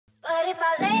if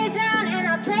I lay down and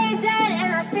I play dead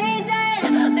and I stay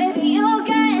dead, baby, you'll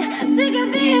get sick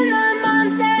of being the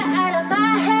monster out of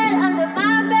my head, under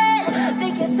my bed.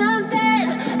 Think you're something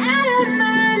out of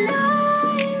my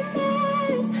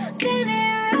nightmares,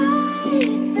 standing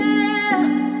right there.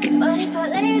 But if I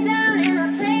lay down and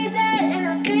I play dead and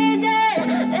I stay dead,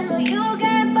 then will you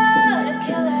get bored of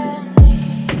killing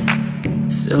me?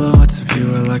 Silhouettes of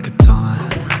you are like a taunt.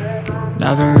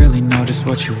 Never really know just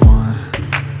what you want.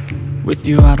 With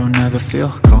you I don't ever feel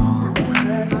calm.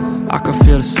 I can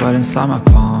feel the sweat inside my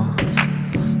palms.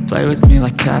 Play with me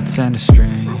like cats and a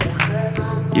string.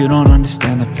 You don't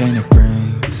understand the pain it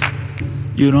brings.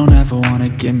 You don't ever wanna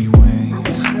give me wings.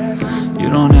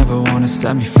 You don't ever wanna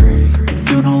set me free.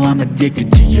 You know I'm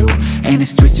addicted to you, and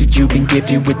it's twisted, you've been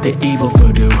gifted with the evil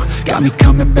voodoo. Got me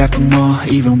coming back for more,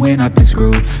 even when I've been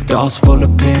screwed. Dolls full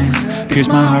of pins, pierce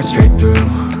my heart straight through.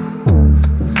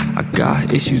 I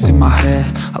got issues in my head,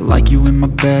 I like you in my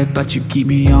bed, but you keep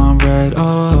me on red.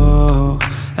 Oh,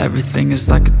 everything is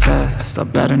like a test. I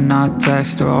better not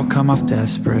text or I'll come off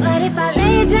desperate. But if I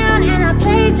lay down and I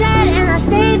play dead and I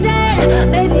stay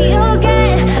dead, baby, you'll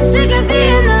get sick of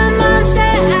being the monster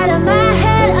out of my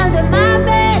head, under my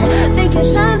bed. Think you're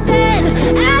something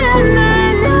out of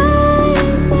my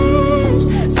nightmares,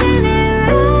 standing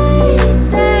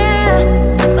right there.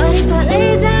 But if I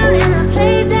lay down and I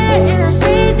play dead and I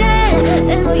stay dead,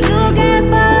 then will you get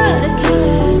bored of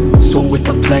killing me? So if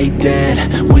I play dead,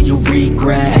 will you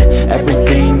regret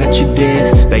everything that you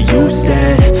did, that you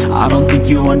said? I don't think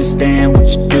you understand what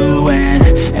you're doing,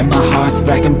 and my heart's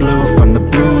black and blue from the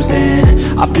bruising.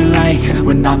 I feel like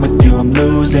when I'm with you I'm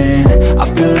losing. I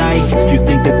feel like you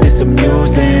think that this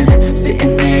amusing,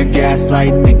 sitting there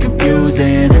gaslighting and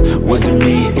confusing. Was it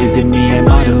me? Is it me? Am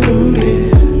I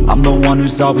deluded? I'm the one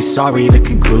who's always sorry, the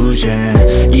conclusion,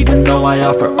 even though I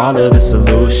offer all of the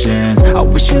solutions. I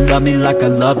wish you loved me like I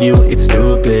love you, it's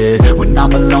stupid. When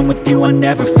I'm alone with you I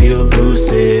never feel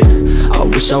lucid. I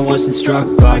wish I wasn't struck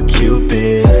by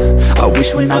Cupid. I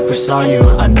wish when I first saw you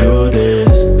I knew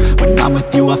this. When I'm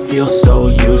with you I feel so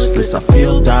useless, I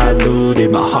feel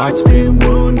diluted, my heart's been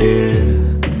wounded.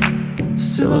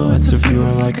 Silhouettes of you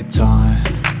are like a taunt.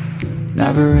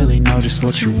 Never really know just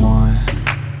what you want.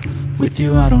 With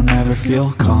you I don't ever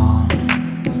feel calm.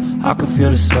 I can feel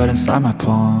the sweat inside my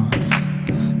palms.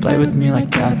 Play with me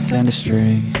like cats and a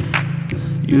string.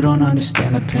 You don't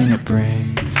understand the pain it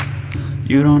brings.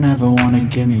 You don't ever wanna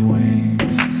give me wings.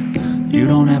 You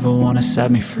don't ever wanna set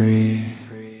me free.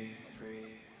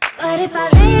 But if I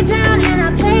lay down and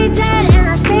I play dead and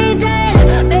I stay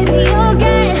dead, baby, you'll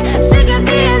get sick of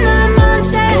being the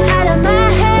monster out of my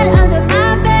head, under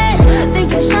my bed.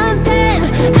 Think you're something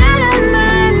out of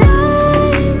my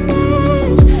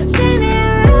nightmares,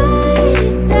 standing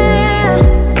right there.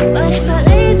 But if I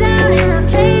lay down and I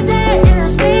play dead and I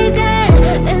stay dead,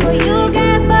 then will you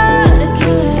get bored of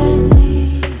killing me?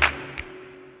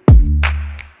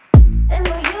 Then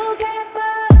will you get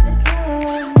bored of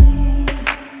killing me?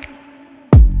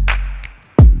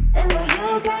 Then will you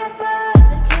get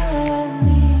bored of killing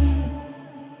me?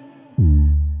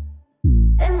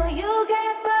 Then will you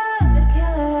get bored of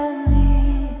killing me?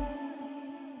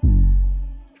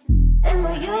 Then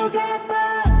will you get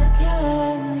bored of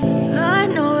killing me? I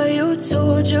know you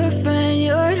told your friend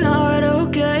you're not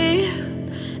okay,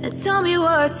 and tell me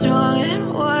what's wrong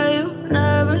and why you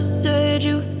never said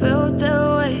you felt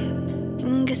that way.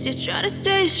 And guess you're trying to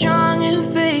stay strong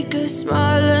and fake a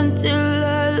smile until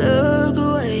I look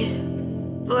away.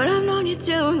 But I've known you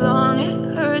too long,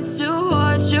 it hurts to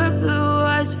watch your blue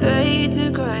eyes fade to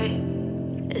gray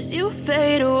as you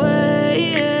fade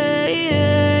away,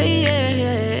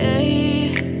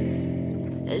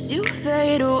 as you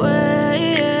fade away.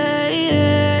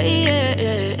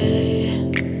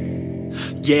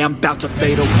 Yeah, I'm about to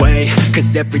fade away,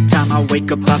 cause every time I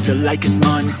wake up I feel like it's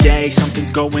Monday. Something's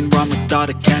going wrong with all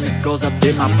the chemicals up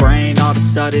in my brain. All of a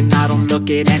sudden I don't look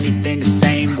at anything the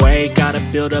same way. Gotta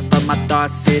build up of my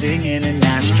thoughts sitting in an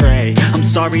ashtray. I'm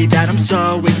sorry that I'm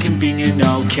so inconvenient,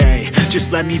 okay.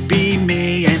 Just let me be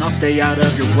me and I'll stay out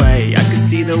of your way. I can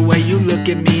see the way you look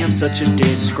at me, I'm such a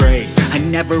disgrace. I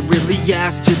never really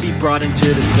asked to be brought into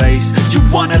this place. You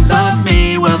wanna love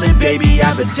me? Well then baby I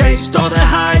have a taste. All the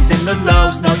highs and the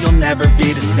lows, no you'll never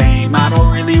be the same. I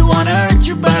don't really wanna hurt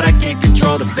you but I can't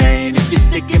control the pain. If you're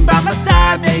sticking by my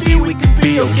side maybe we could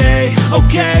be okay.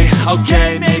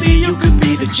 Okay, maybe you could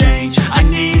be the change I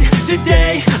need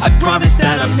today. I promise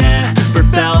that I've never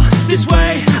felt this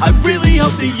way. I really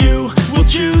hope that you will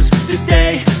choose to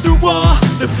stay through all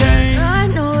the pain. I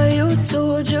know you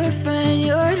told your friend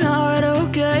you're not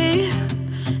okay,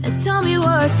 and tell me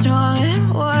what's wrong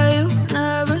and why you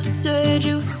never said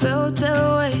you felt felt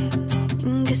that way.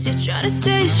 And guess you're trying to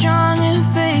stay strong and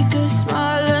fake a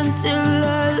smile until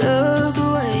I look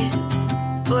away.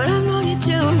 But I've known you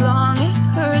too long, it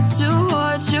hurts to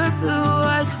watch your blue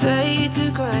eyes fade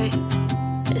to gray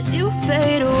as you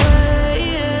fade away.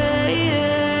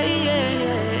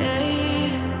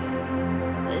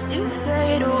 As you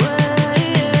fade away.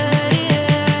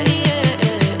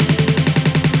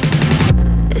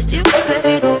 As you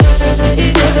fade away.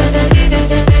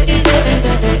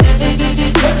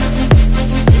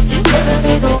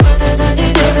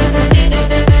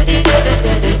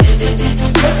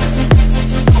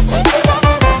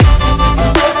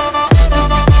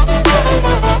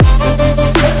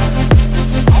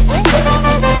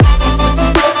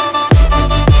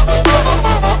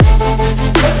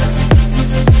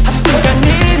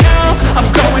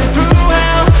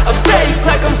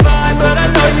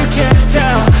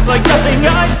 Like nothing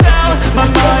I found, my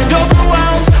mind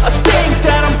overwhelms. I think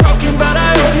that I'm broken, but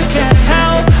I hope you can't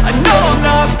help. I know I'm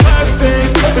not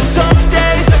perfect, but some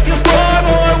days I feel far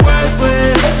more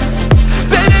worthless.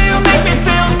 Baby, you make me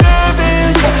feel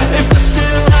nervous. If I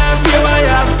still have you, I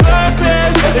have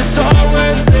purpose. It's all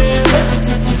worth it.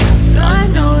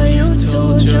 I know you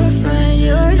told your friend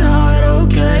you're not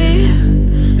okay,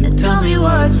 and tell me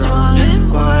what's wrong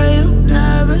and why you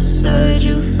never said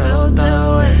you felt that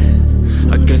way.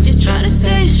 I guess you're trying to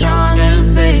stay strong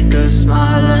and fake a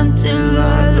smile until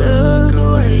I look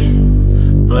away.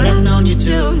 But I've known you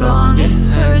too long, it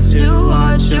hurts to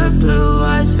watch your blue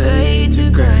eyes fade to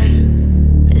gray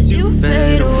as you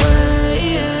fade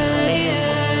away.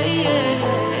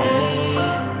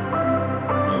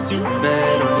 As you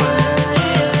fade away.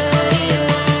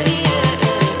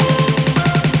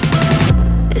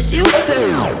 As you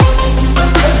fade away.